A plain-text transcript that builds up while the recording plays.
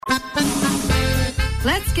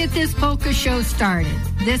Let's get this polka show started.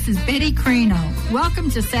 This is Betty Crino. Welcome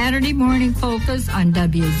to Saturday Morning Polkas on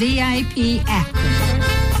WZIP Akron.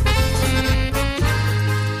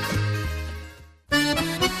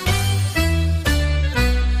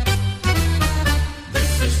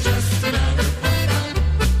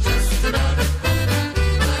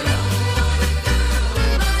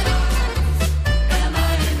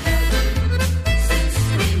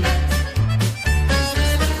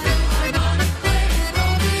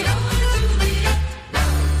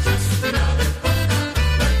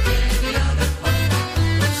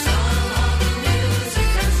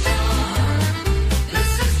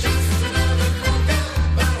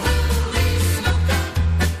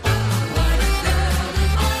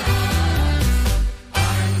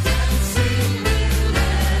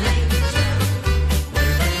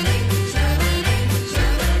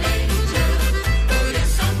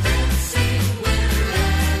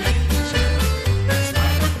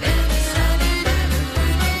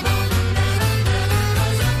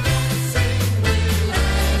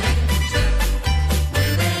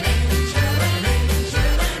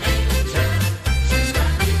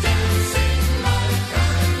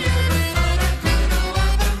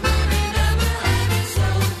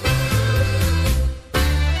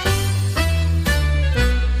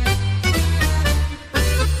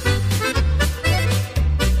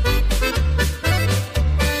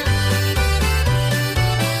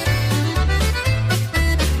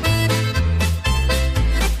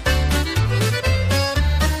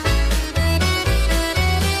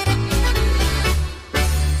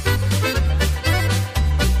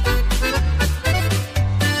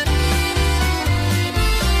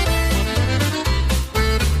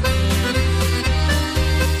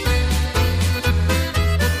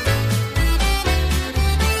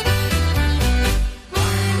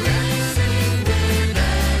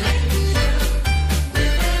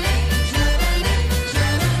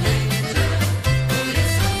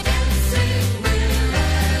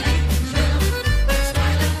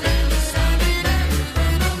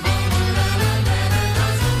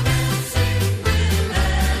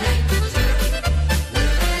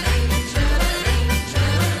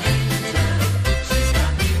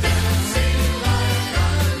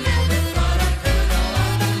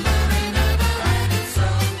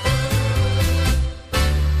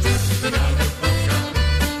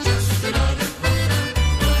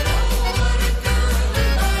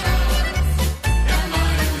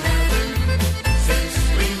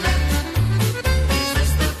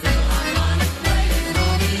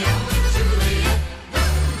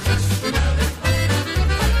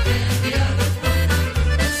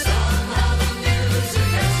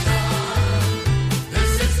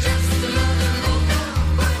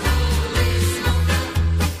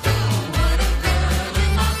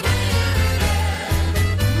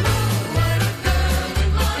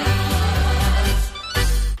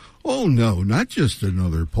 Oh, no, not just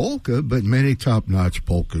another polka, but many top-notch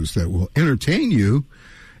polkas that will entertain you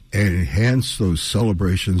and enhance those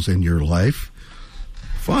celebrations in your life.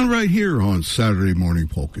 Fun right here on Saturday Morning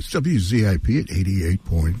Polkas, WZIP at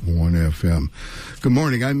 88.1 FM. Good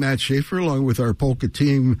morning, I'm Matt Schaefer, along with our polka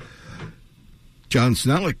team, John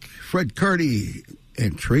Snellick, Fred Carty,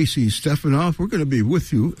 and Tracy Stefanoff. We're going to be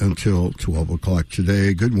with you until 12 o'clock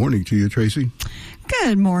today. Good morning to you, Tracy.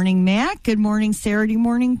 Good morning, Matt. Good morning, Saturday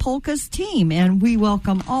Morning Polkas team. And we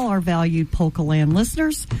welcome all our valued Polka Land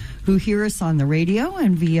listeners who hear us on the radio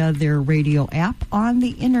and via their radio app on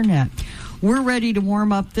the internet. We're ready to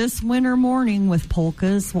warm up this winter morning with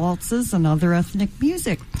polkas, waltzes, and other ethnic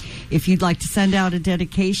music. If you'd like to send out a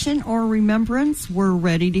dedication or remembrance, we're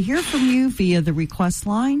ready to hear from you via the request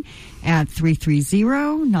line at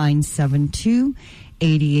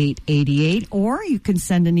 330-972-8888, or you can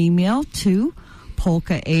send an email to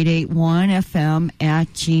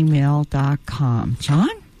polka881fm@gmail.com. John?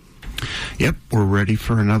 Yep, we're ready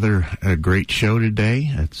for another great show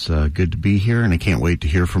today. It's good to be here, and I can't wait to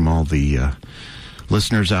hear from all the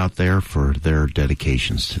listeners out there for their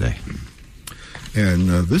dedications today. And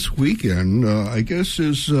this weekend, I guess,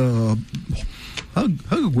 is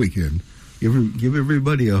hug weekend. Give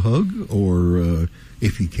everybody a hug, or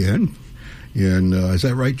if you can. And is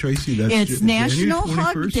that right, Tracy? It's National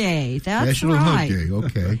Hug Day. That's National right.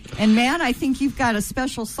 Hug Day, okay. And, Matt, I think you've got a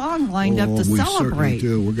special song lined up to celebrate. We certainly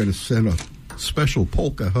do. We're going to send a special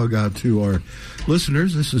polka hug out to our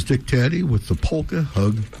listeners. This is Dick Taddy with the Polka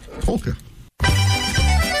Hug Polka.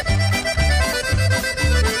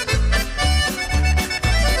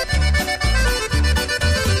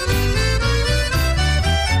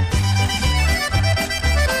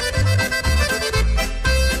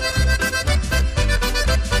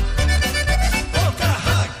 Polka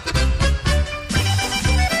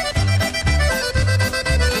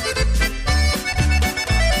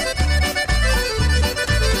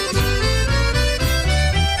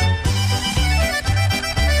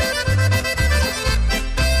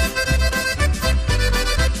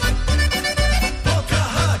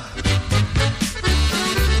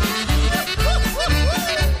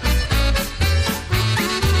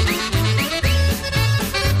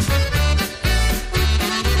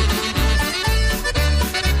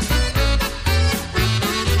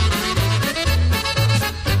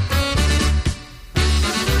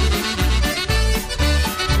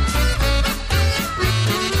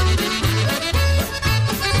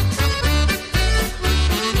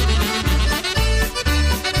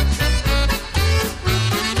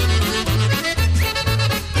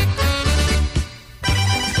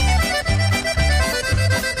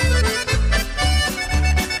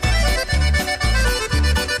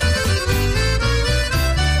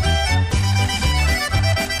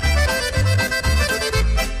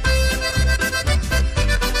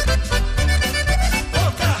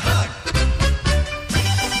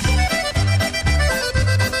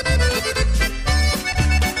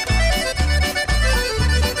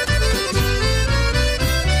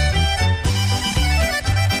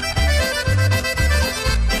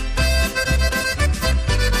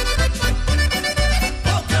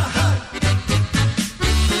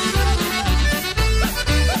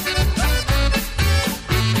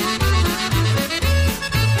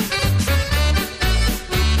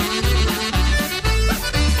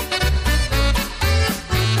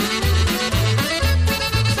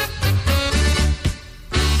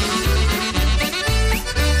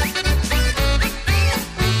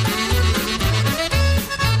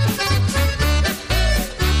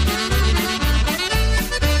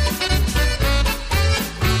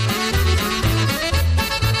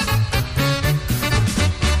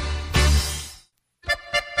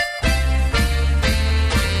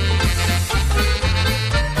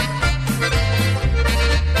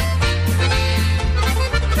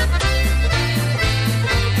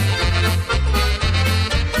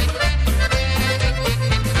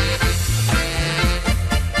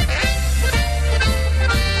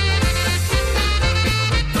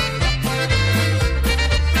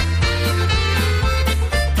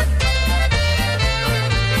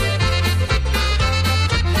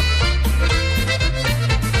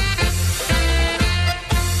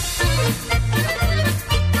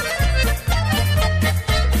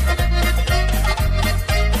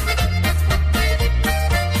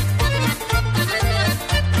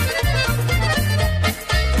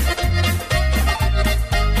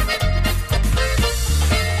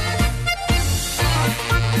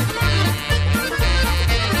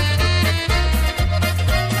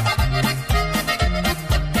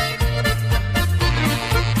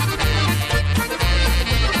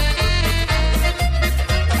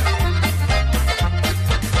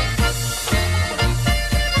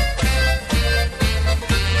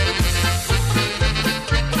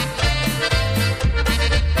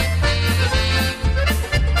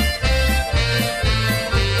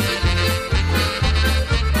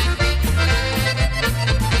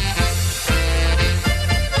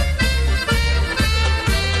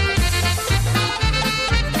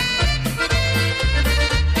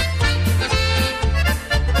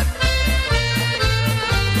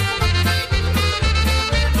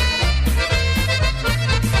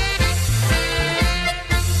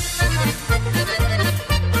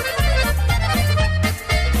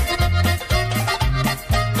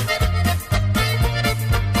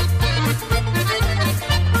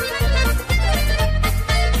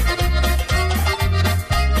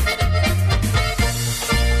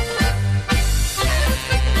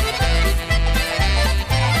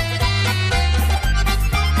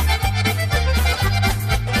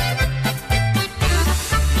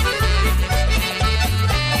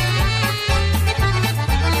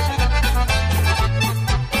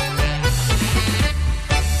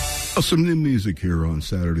Some new music here on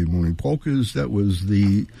Saturday Morning Polkas. That was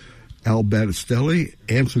the Al Battistelli,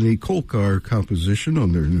 Anthony Kolkar composition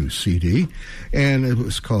on their new CD, and it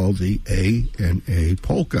was called the A&A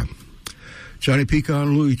Polka. Johnny Pecan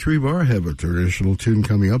and Louis Trebar have a traditional tune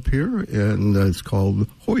coming up here, and it's called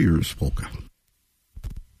Hoyer's Polka.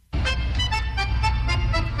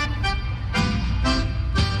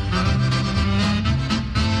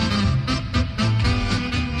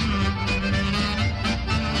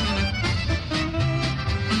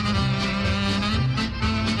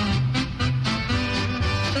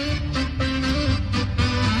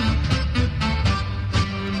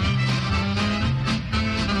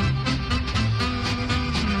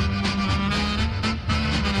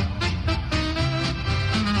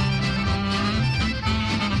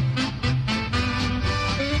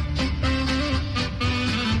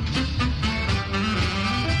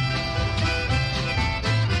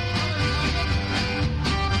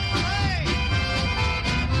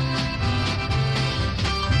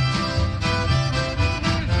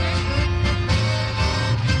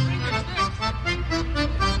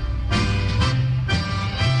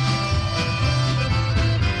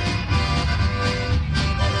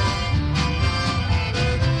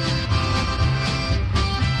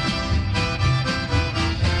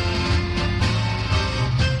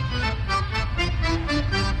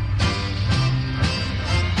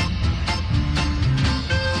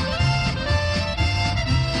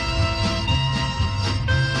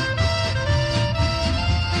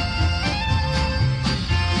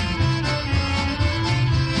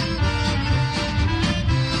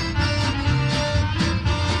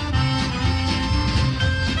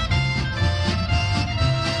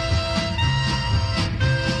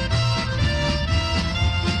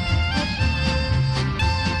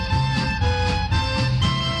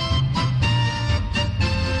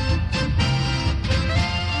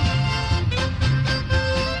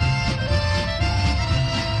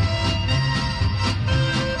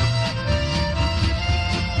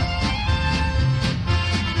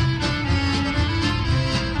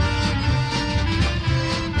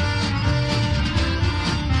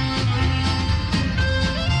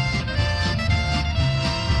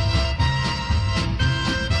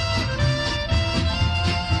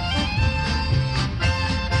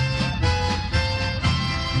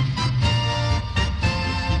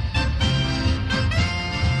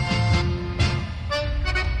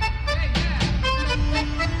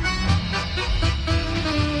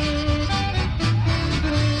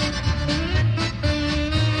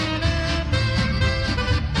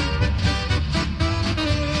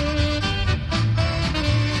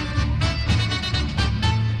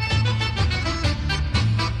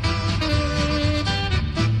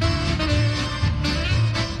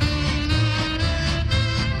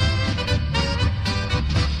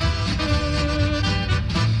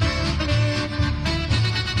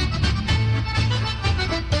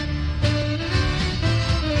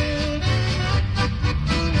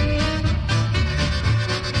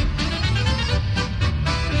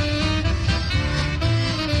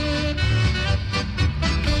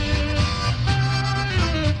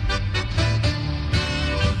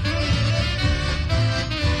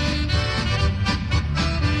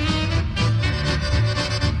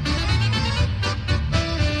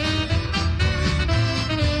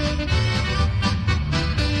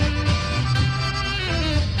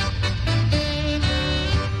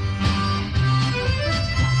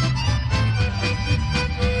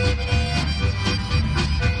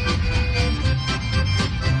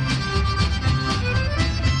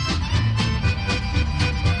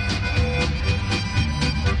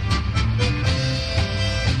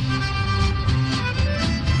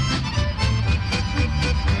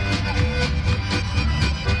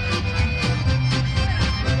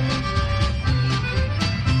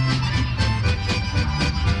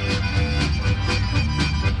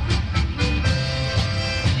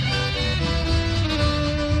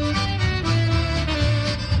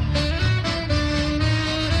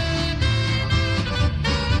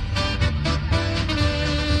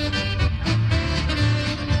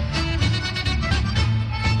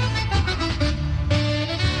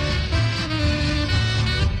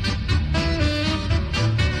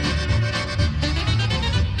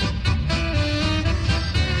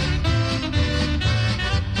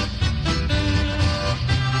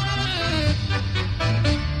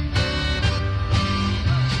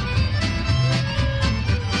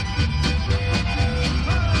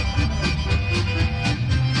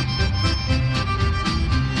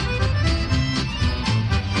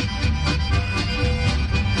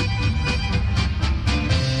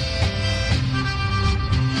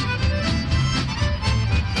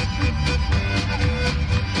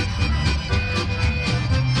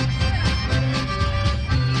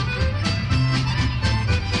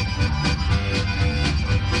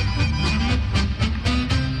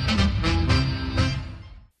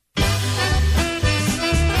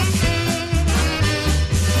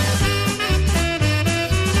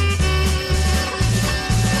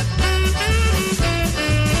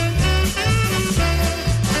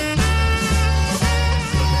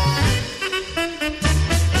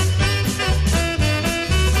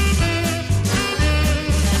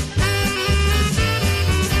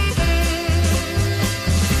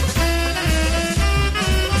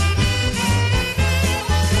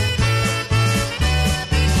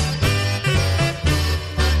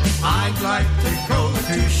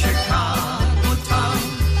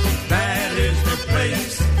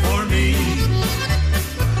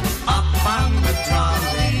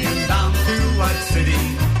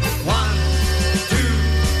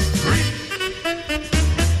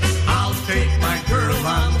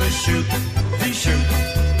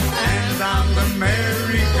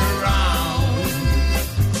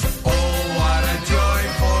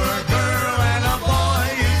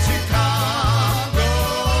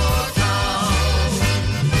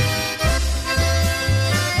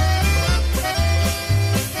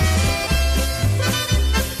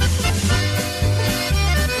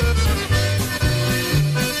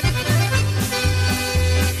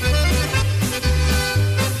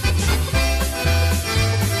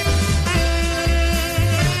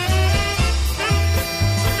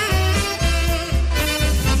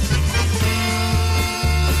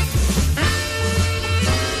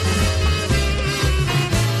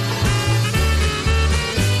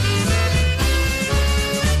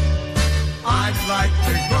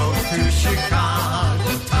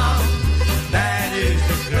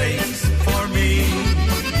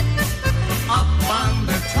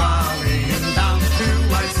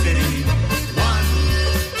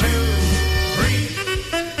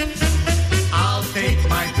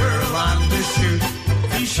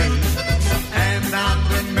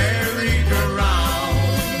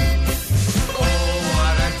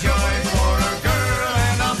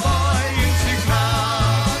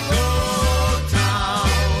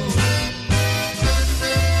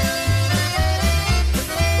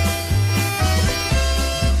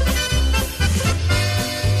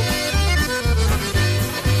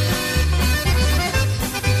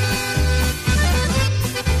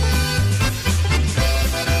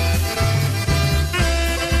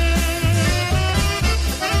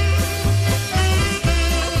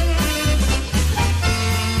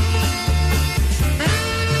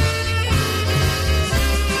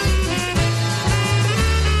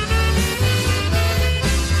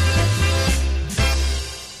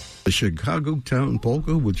 Chicago Town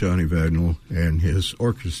Polka with Johnny Vadnal and his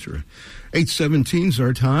orchestra. 8:17's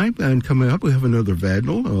our time, and coming up we have another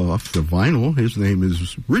Vadnal off the vinyl. His name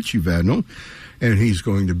is Richie Vadnal, and he's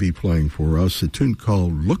going to be playing for us a tune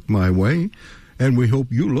called Look My Way. And we hope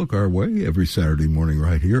you look our way every Saturday morning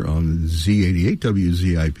right here on Z88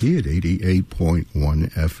 WZIP at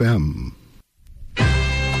 88.1 FM.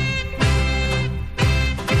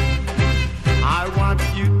 I want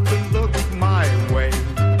you to look my way.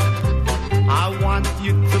 I want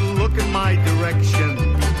you to look in my direction.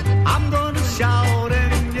 I'm gonna shout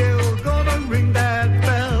and you're gonna ring that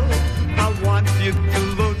bell. I want you to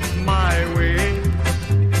look my way.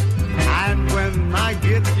 And when I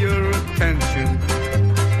get your attention,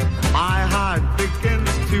 my heart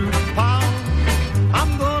begins to pound.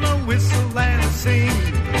 I'm gonna whistle and sing,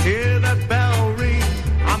 hear that bell ring.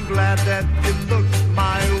 I'm glad that you looked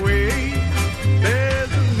my way.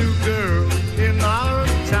 There's a new girl in our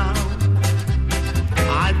town.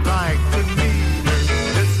 I'd like to meet her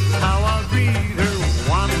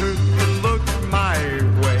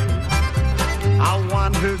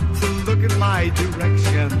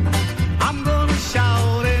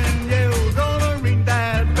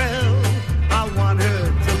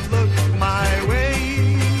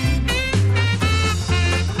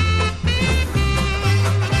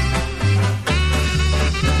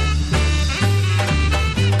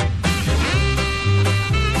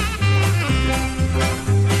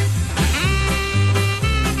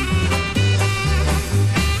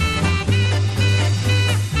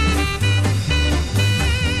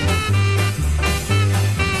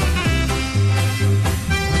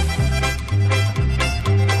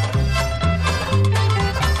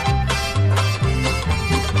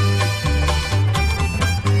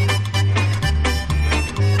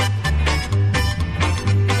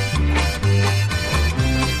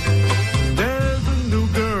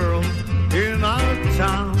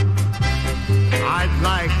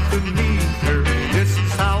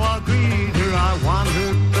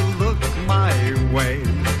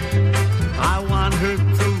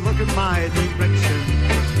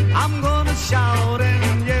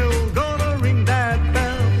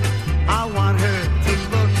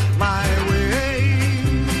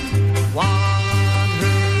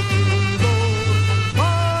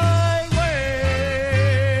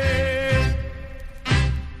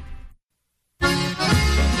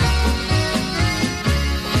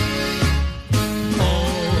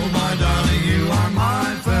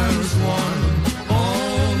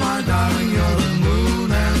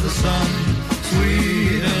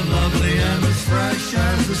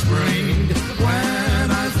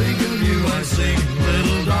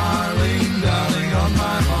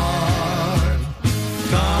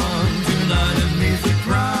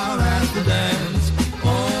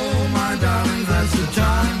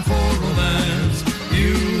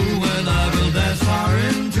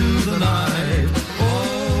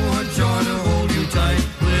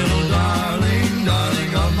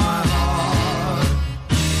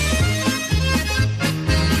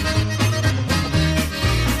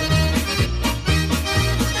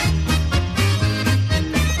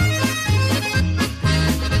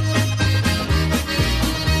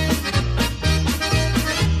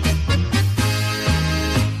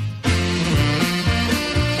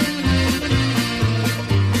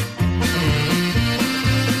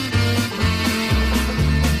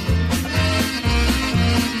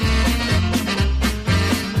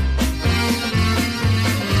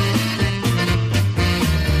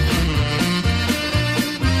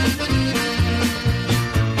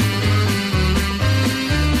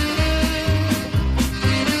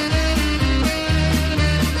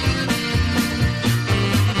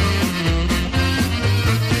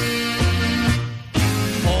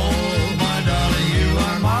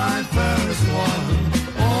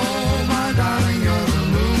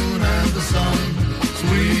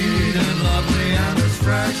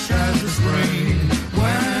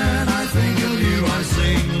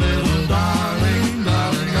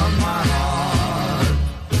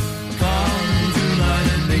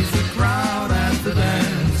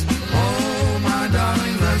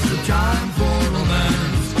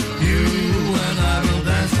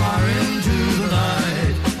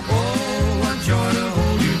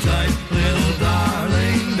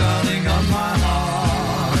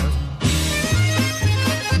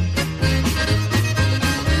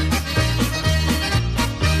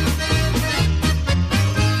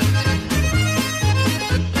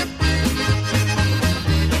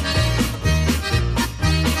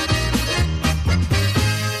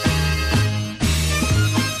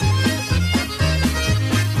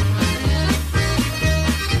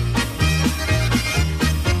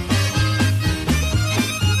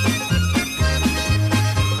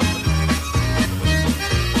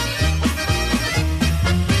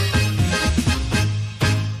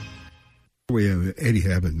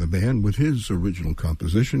Habit and the band with his original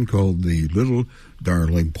composition called the Little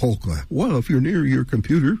Darling Polka. Well, if you're near your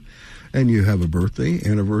computer and you have a birthday,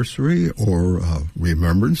 anniversary, or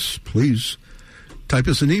remembrance, please type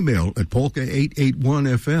us an email at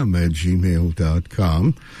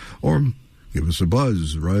polka881fm@gmail.com or give us a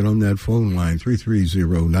buzz right on that phone line,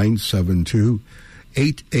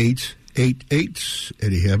 330-972-8888.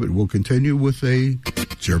 Eddie Habit will continue with a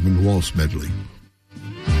German waltz medley.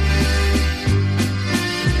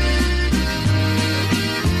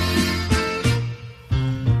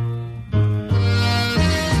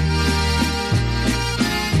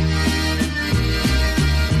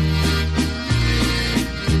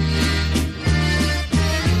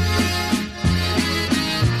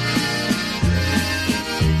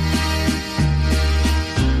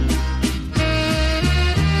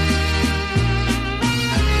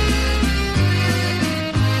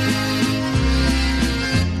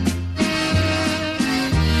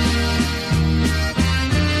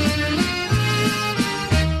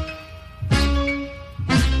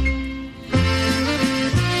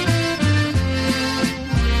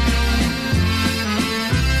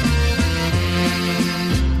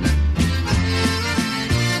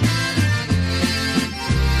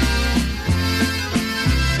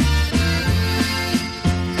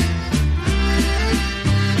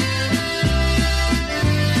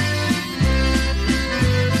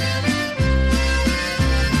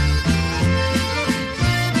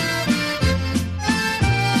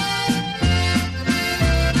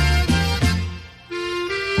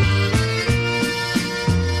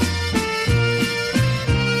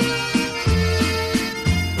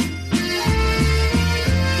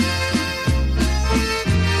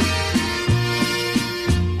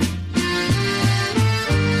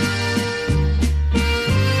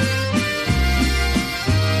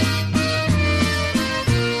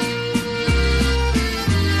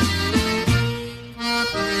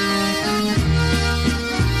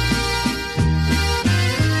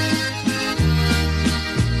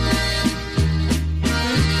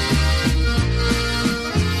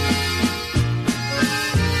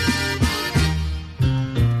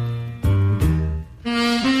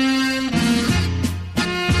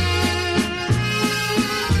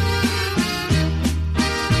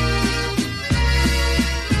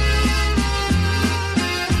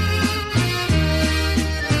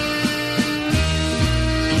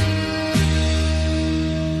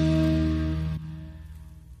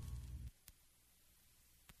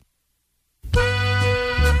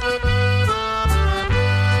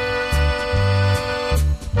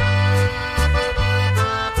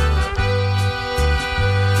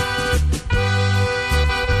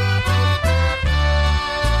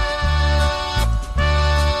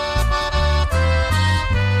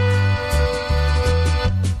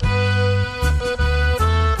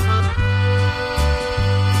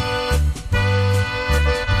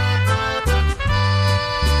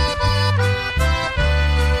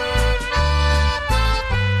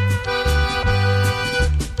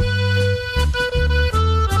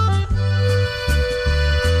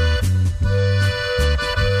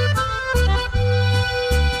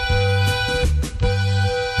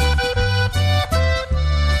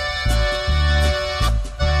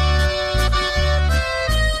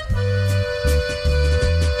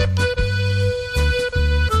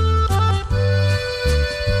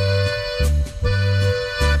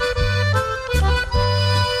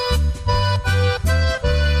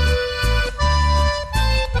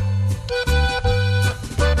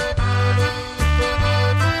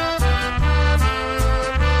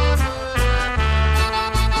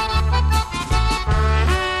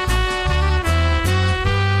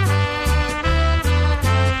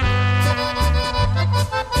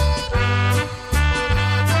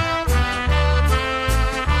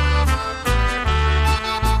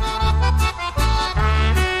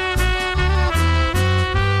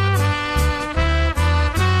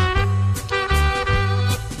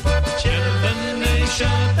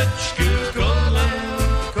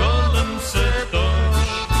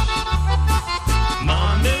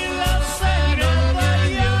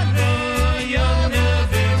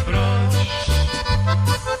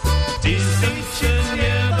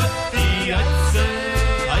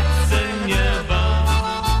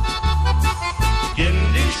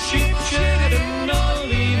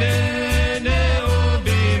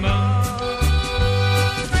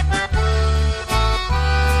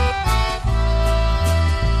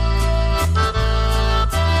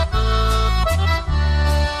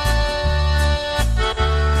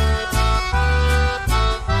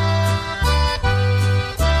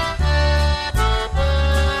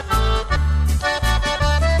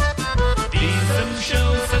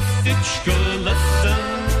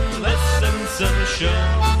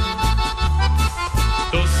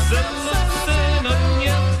 To se luce na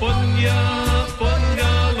mě poňa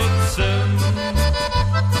lucem.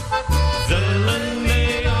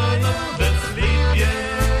 Zelený ano bez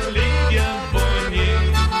lipě voní.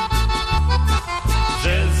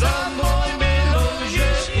 Že za mnou minou, že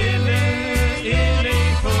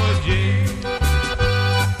jiný chodí.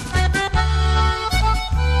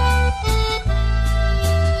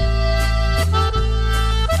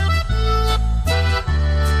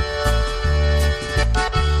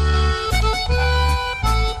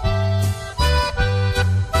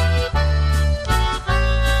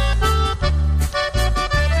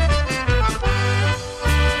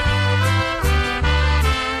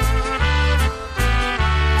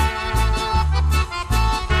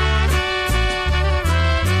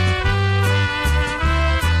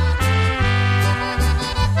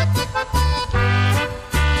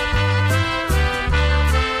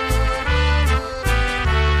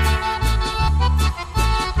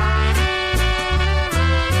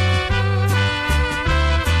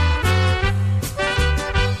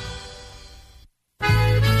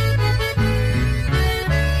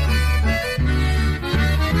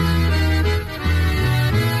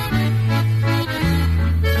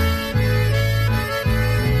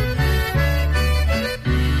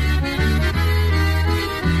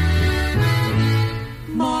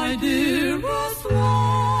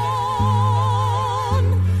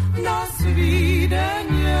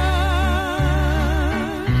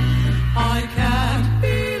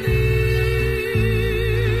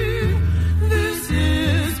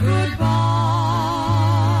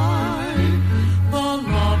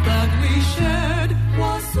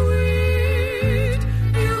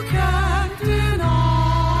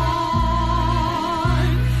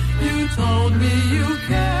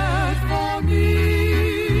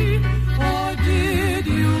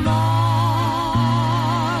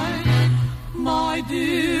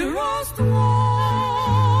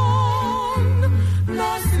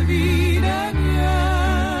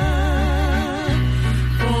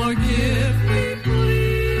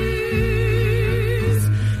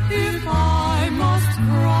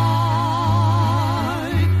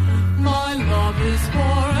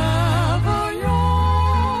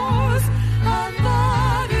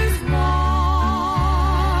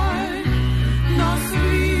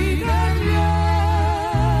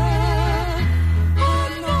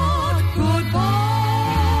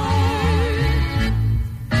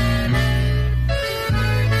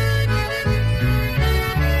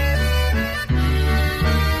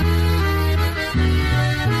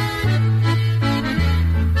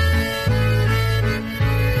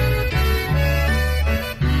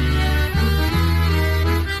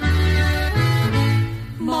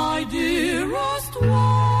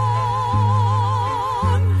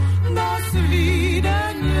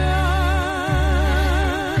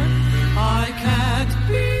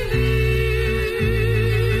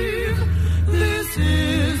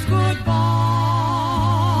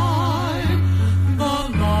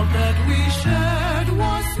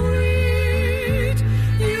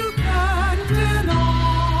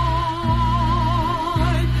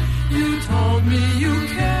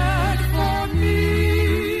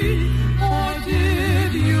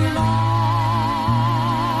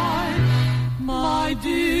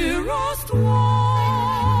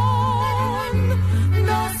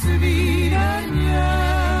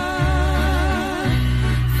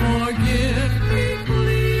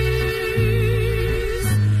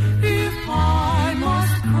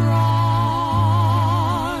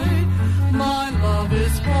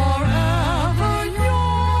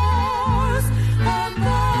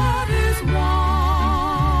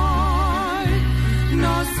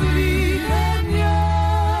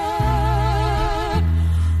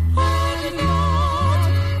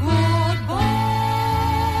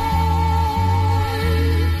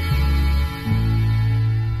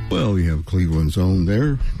 Cleveland's own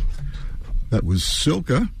there. That was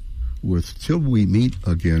Silka with Till We Meet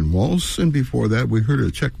Again Waltz, and before that we heard a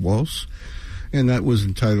Czech waltz, and that was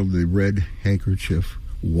entitled the Red Handkerchief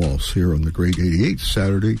Waltz here on the Great 88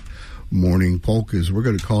 Saturday Morning Polkas. We're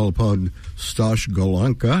going to call upon Stash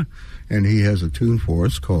Golanka, and he has a tune for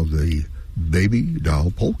us called the Baby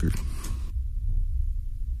Doll Polka.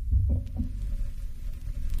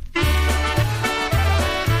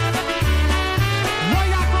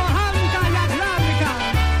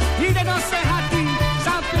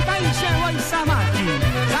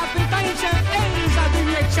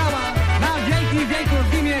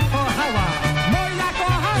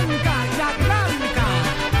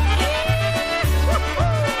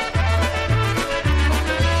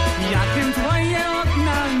 Jakim twoje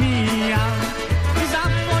okna mija,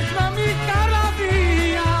 zapłoć mi karabin.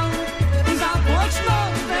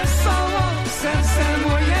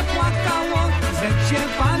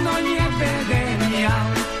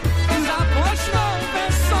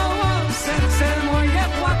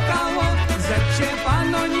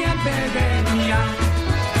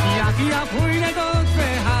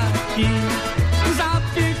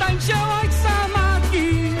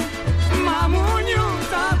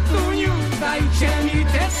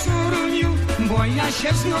 ja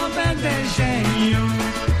się znów będę żenił.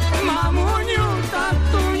 Mamuniu,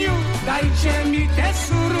 tatuniu, dajcie mi te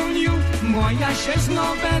suruniu, bo ja się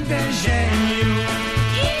znów będę żenił.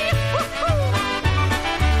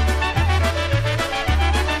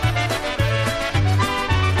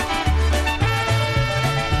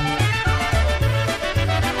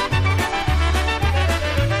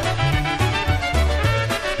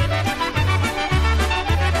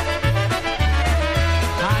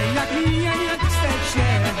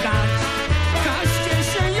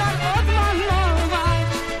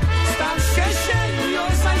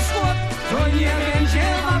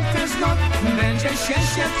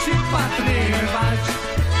 Się przypatrywać.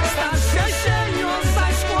 Starsze się już za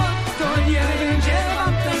szkło, to nie będzie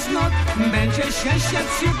wam też not, będzie się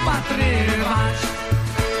przypatrywać.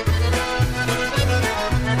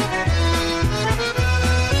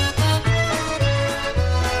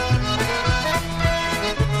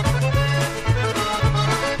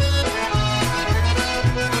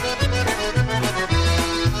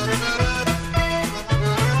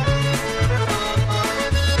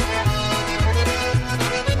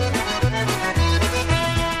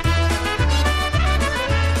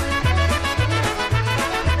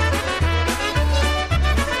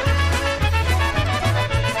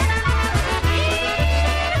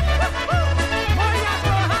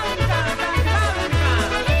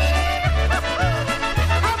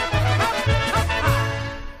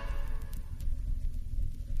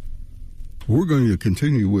 We're going to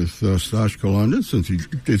continue with Stash Kalanda since he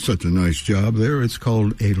did such a nice job there. It's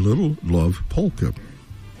called A Little Love Polka.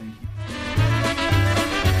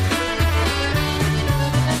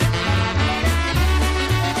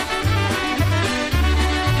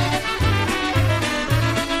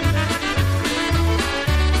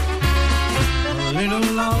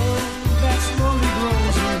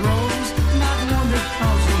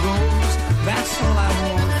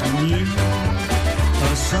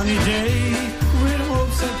 Sunny day with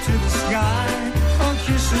hopes up to the sky, a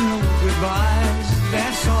kiss and no goodbyes,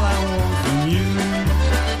 that's all I want from you.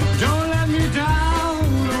 Don't let me down,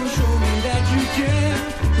 don't show me that you care.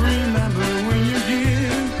 Remember when you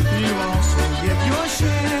give, you also get your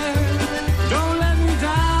share. Don't let me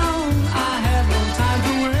down, I have no time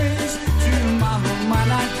to waste. Tomorrow might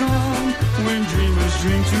not come when dreamers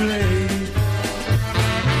dream too late.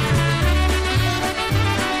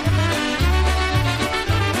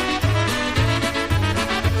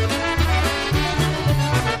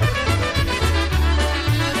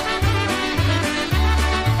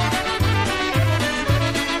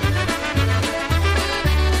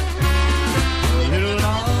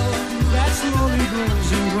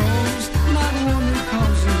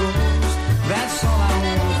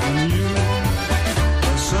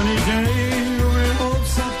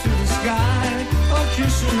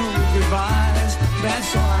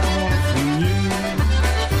 That's all I want from you.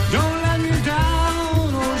 Don't let me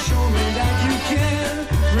down or show me that you care.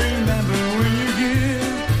 Remember when you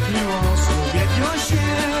give, you also get your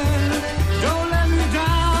share. Don't let me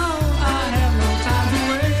down, I have no time to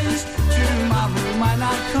waste. Tomorrow might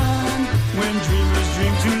not come when dreamers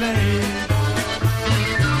dream too late.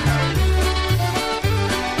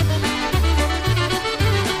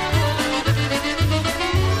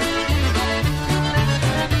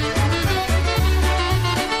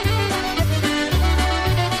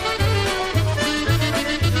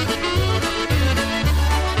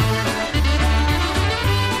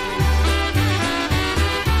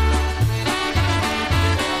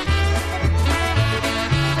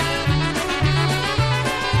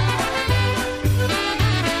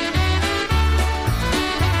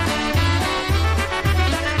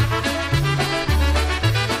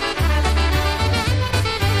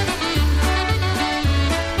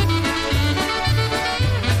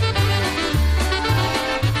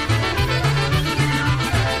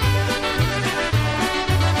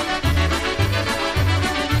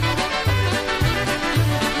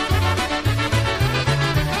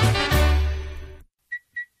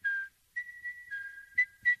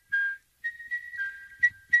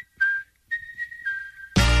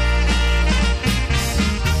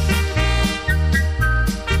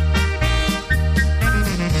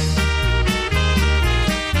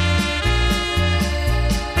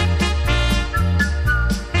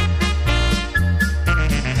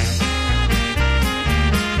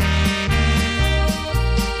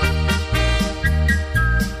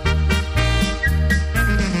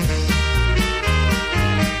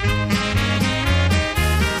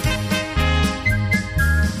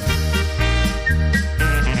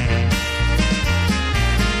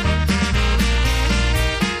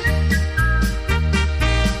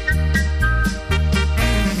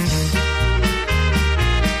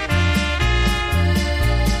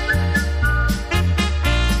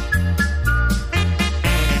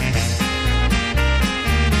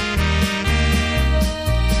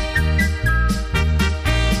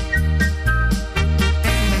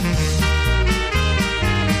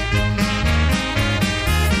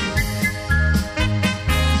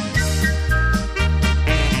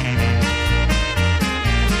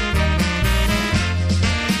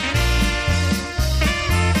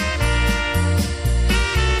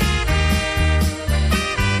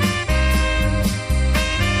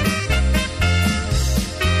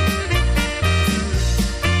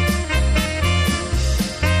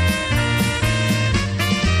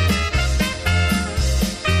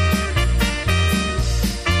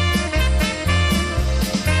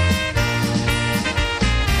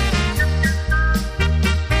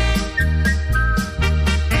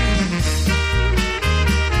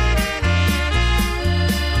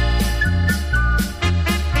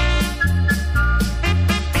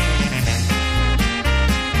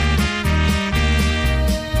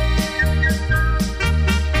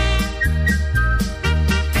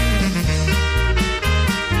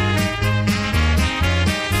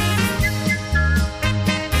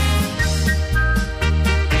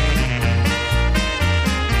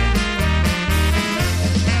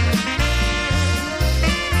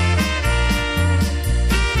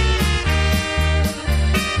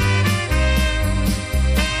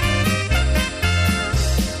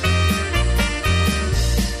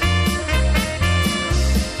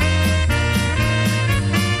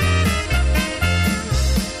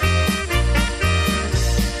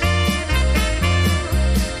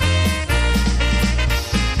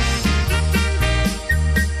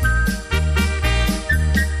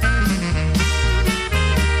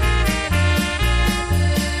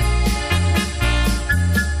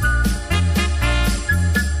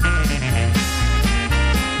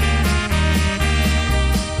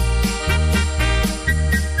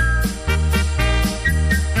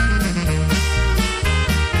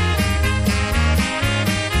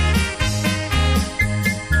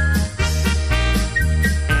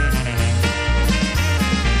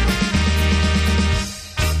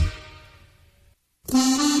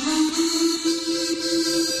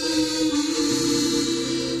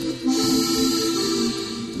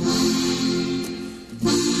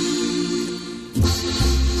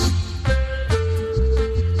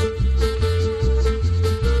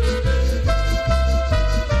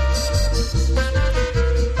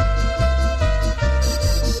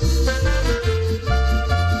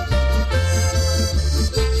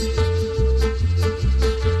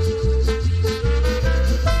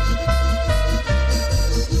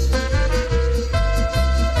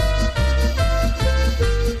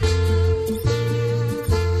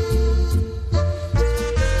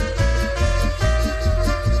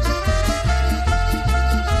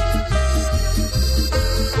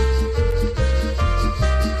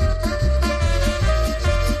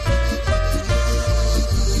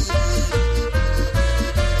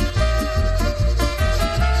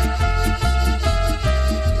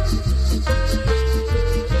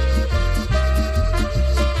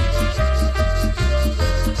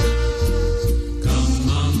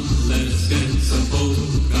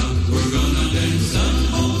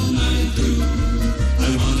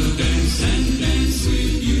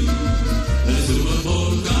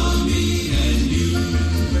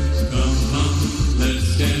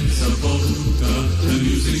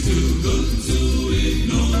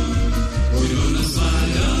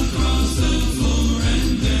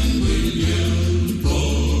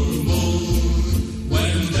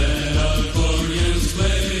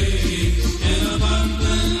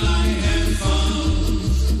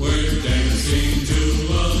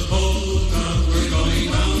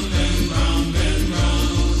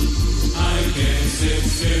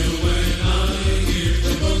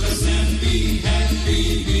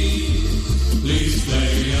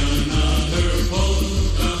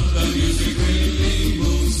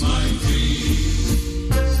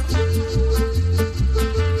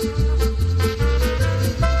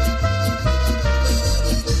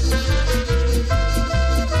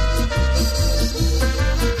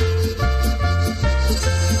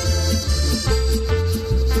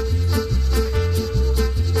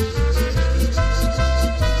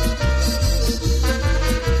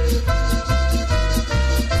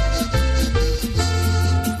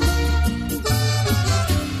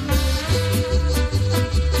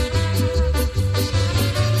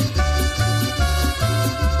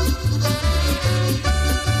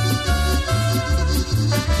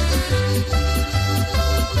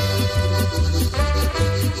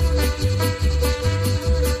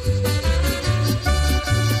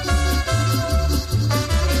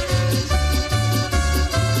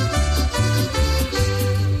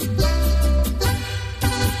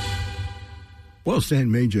 Stan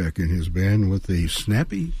Majak and his band with the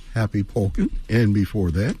Snappy Happy Polka. And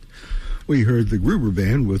before that, we heard the Gruber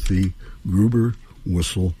Band with the Gruber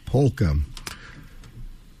Whistle Polka.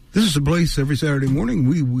 This is a place every Saturday morning.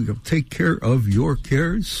 We take care of your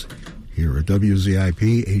cares here at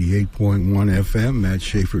WZIP 88.1 FM. Matt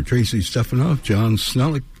Schaefer, Tracy Stefanoff, John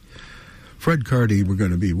Snellick, Fred Cardy. We're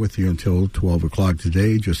going to be with you until 12 o'clock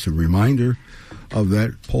today. Just a reminder of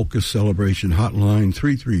that polka celebration hotline,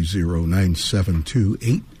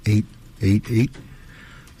 330-972-8888.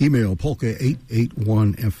 Email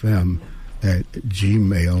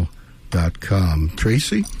polka881fm@gmail.com.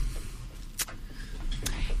 Tracy?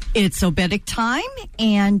 It's Obedic time,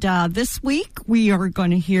 and this week we are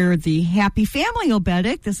going to hear the Happy Family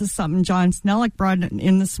Obedic. This is something John Snellick brought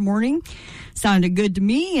in this morning. Sounded good to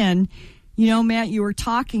me, and you know, Matt, you were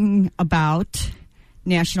talking about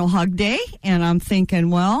National Hug Day, and I'm thinking,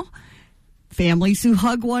 well, families who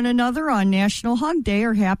hug one another on National Hug Day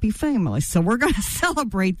are happy families. So we're going to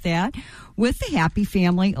celebrate that with the Happy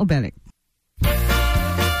Family Obedic.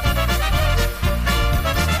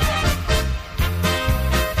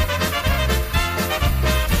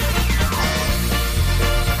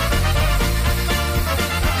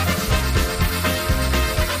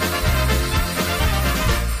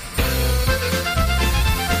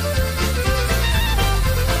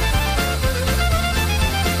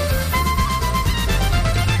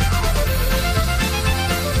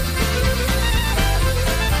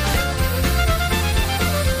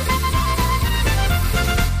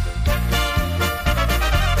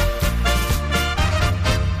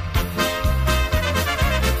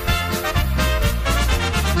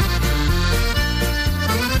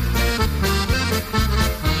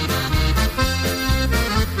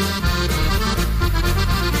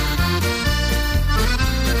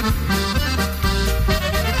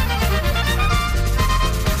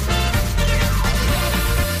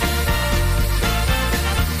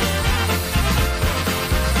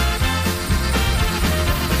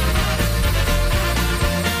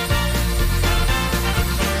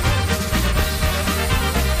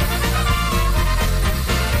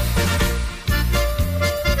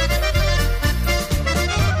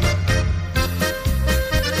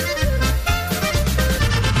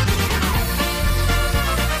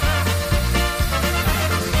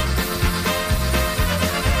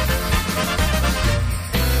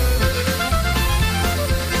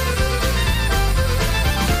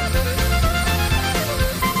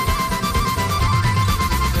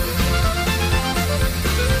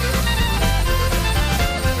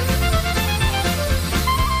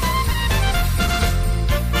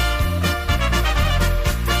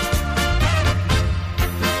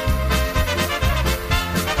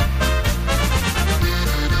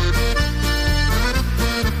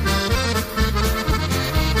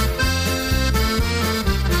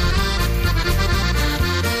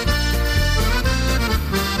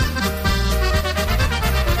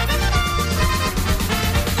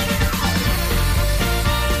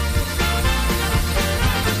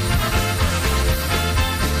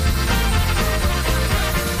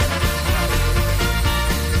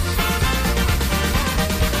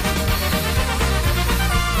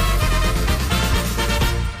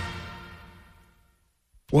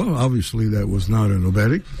 Well, obviously that was not an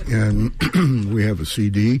Obedic, and we have a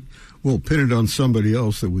CD. We'll pin it on somebody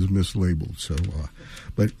else that was mislabeled. So,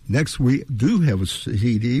 but next we do have a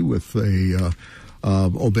CD with a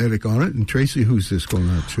Obedic on it. And Tracy, who's this going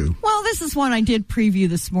out to? Well, this is one I did preview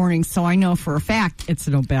this morning, so I know for a fact it's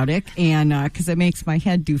an Obedic, and because it makes my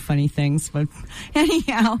head do funny things. But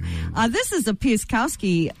anyhow, this is a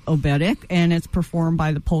Piaskowski Obedic, and it's performed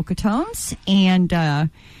by the Polka Tones. And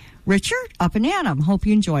Richard, up and at 'em. Hope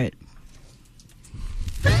you enjoy it.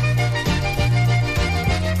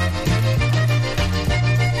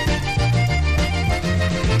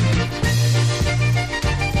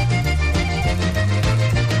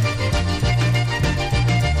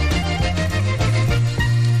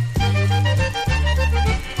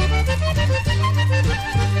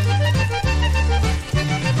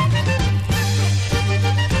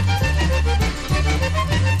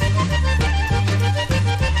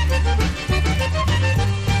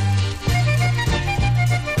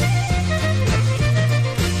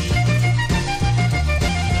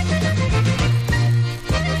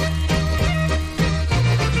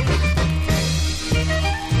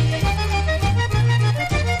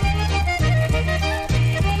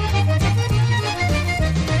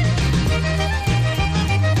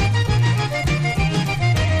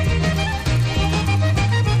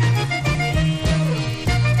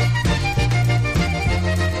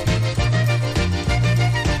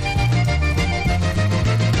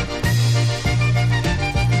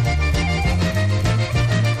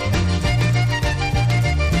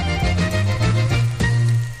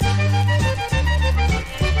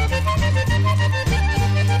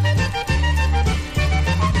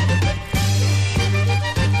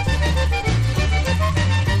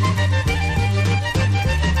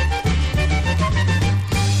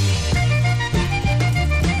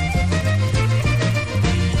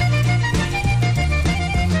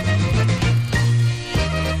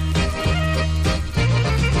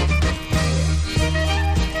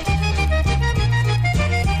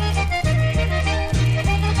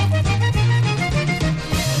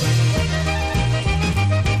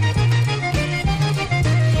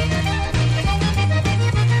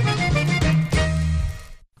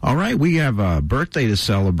 right, we have a birthday to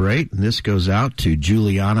celebrate, and this goes out to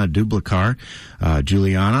Juliana Dublicar.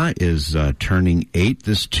 Juliana is turning 8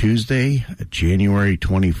 this Tuesday, January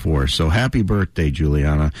 24th. So happy birthday,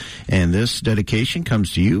 Juliana. And this dedication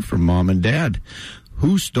comes to you from Mom and Dad.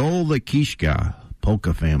 Who Stole the Kishka?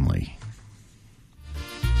 Polka Family.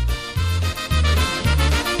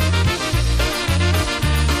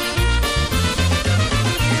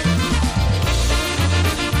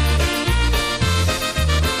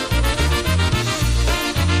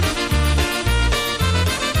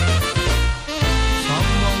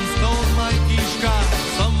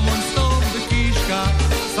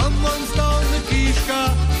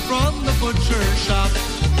 Butcher shop.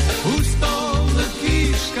 Who stole the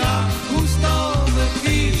kishka? Who stole the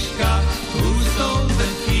kishka? Who stole the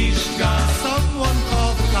kishka? Someone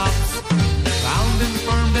called the cops. Bound and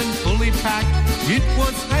firmed and fully packed. It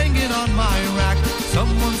was hanging on my rack.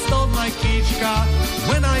 Someone stole my kishka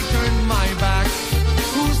when I turned my back.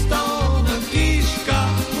 Who stole the kishka?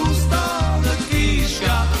 Who stole the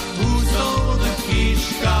kishka? Who stole the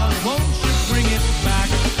kishka? Won't you bring it back?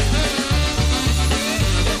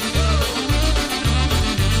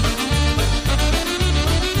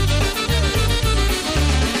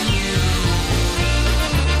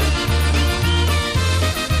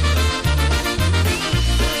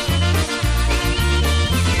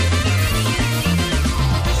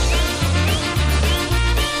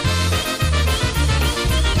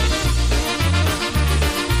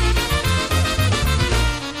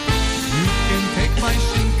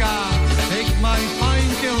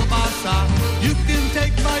 You can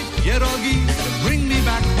take my pierogi and bring me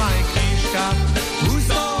back my kishka. Who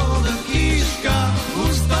stole the kishka? Who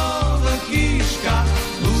stole the kishka?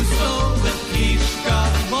 Who stole the kishka?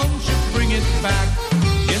 Won't you bring it back?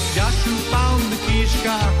 Yes, Yashu found the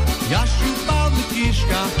kishka. Yashu found the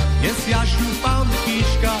kishka. Yes, Yashu found the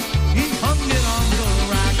kishka. He hung it on the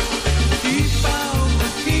rack. He found the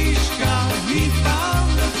kishka. He found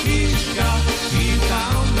the kishka. He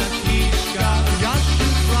found the kishka. Yashu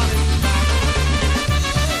brought it back.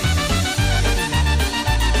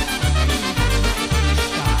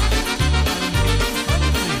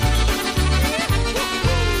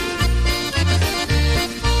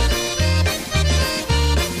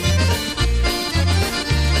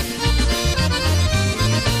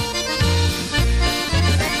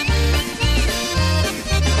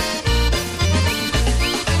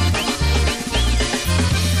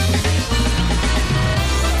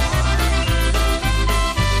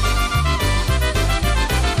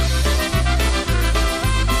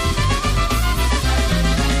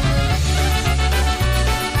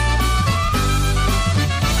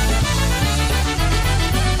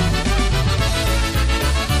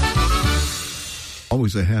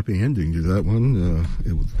 Always a happy ending to that one.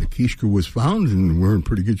 The Kishka was found, and we're in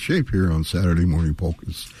pretty good shape here on Saturday Morning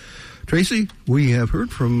Polkas. Tracy, we have heard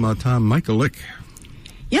from Tom Michaelik.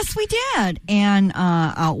 Yes, we did. And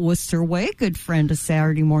out Worcester Way, good friend of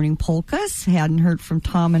Saturday Morning Polkas. Hadn't heard from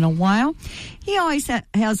Tom in a while. He always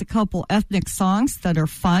has a couple ethnic songs that are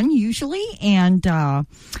fun, usually. And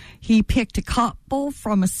he picked a couple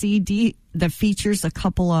from a CD that features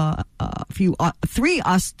three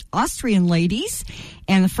Austrian ladies.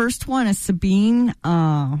 And the first one is Sabine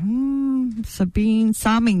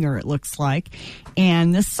Saminger, it looks like.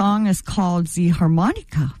 And this song is called Die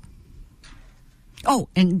Harmonika. Oh,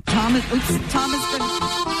 and Tom is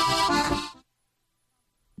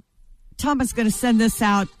going to send this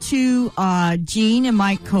out to Gene and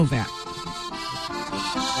Mike Kovac.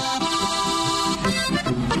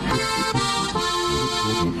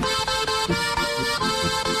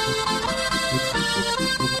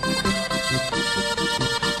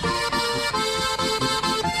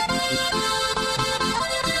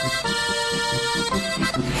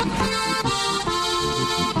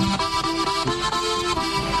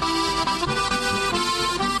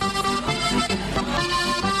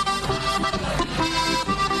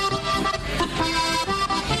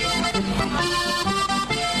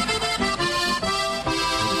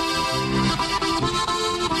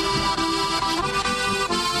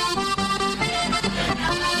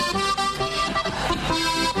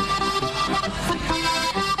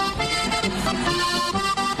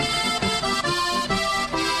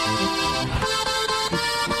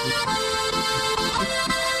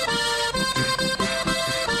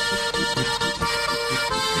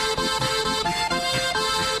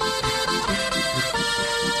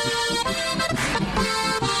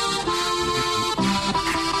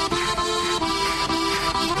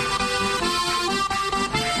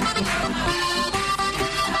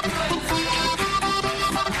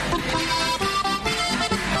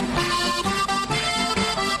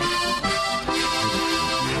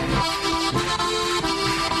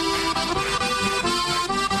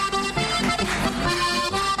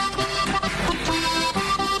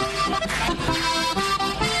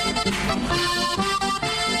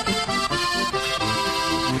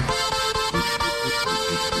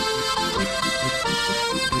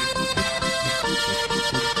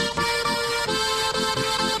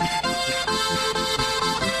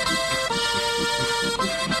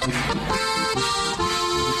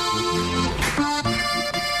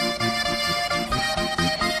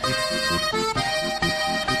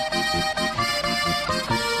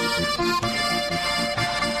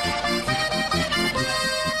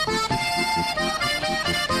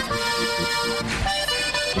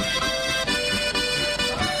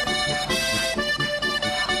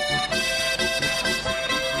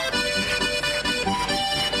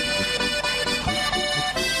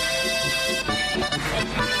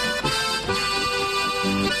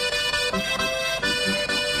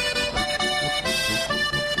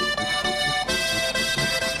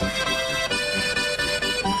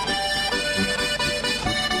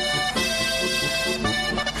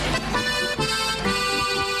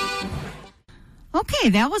 Okay,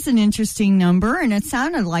 that was an interesting number, and it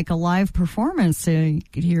sounded like a live performance. You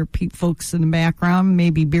could hear folks in the background,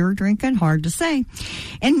 maybe beer drinking, hard to say.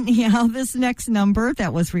 And this next number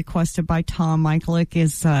that was requested by Tom Michaelik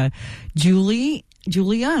is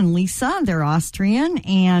Julia and Lisa. They're Austrian,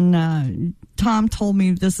 and Tom told me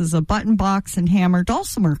this is a button box and hammer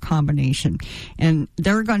dulcimer combination, and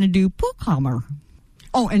they're going to do Puchhammer.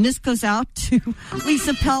 Oh, and this goes out to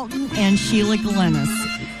Lisa Pelton and Sheila Glennis,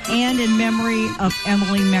 and in memory of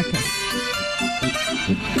Emily Meckus.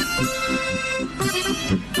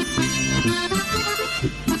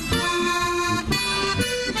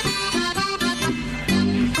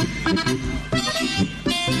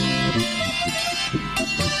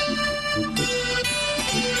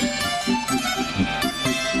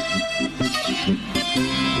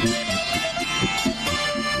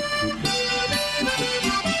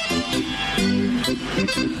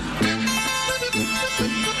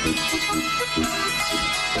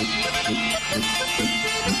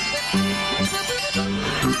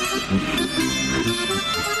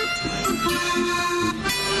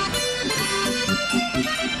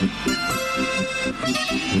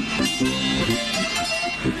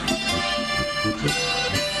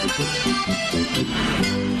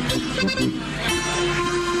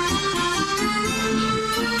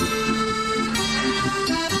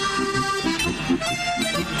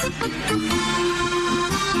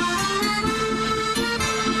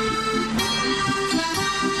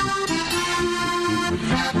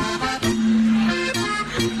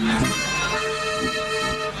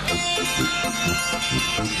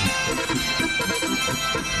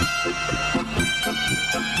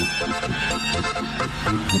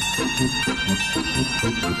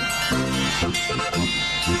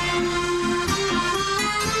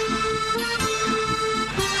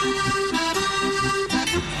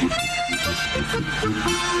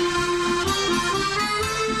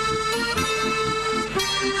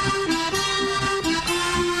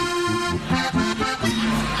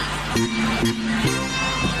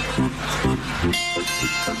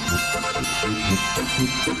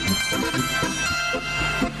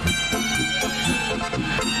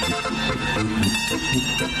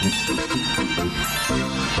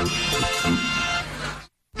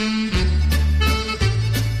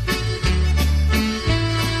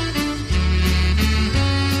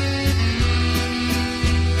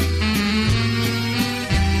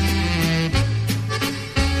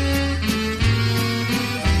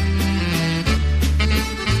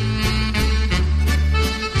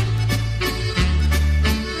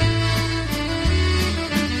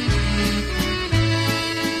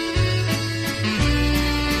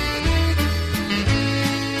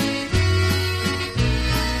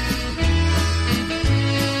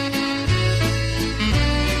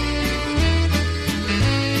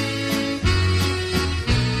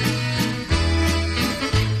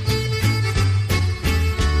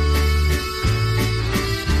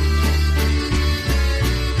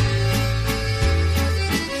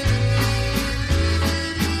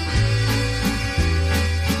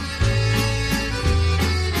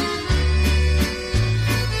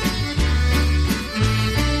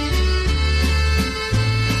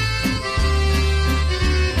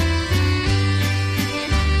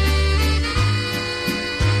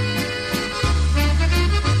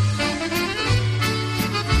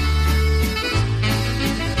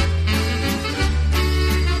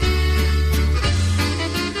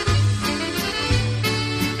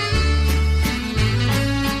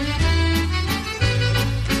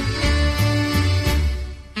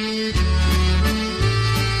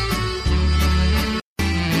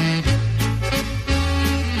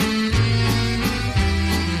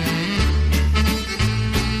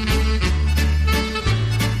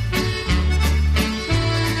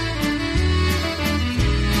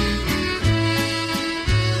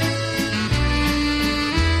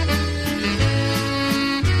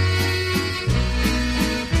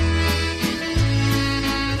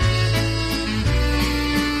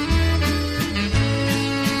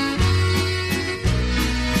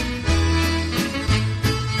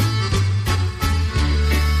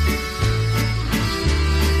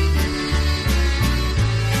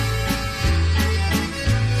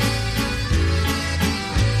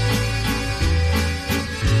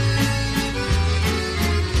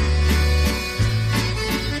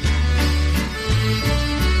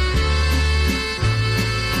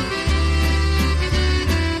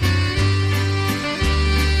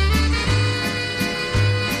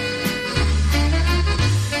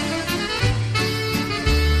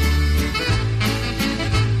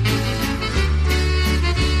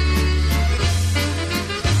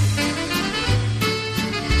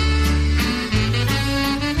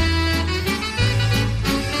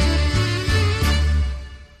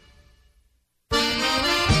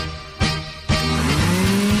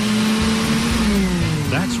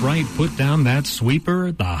 right, put down that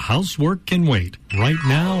sweeper. The housework can wait. Right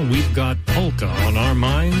now, we've got polka on our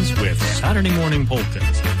minds with Saturday Morning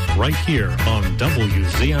Polkas, right here on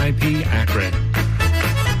WZIP Akron.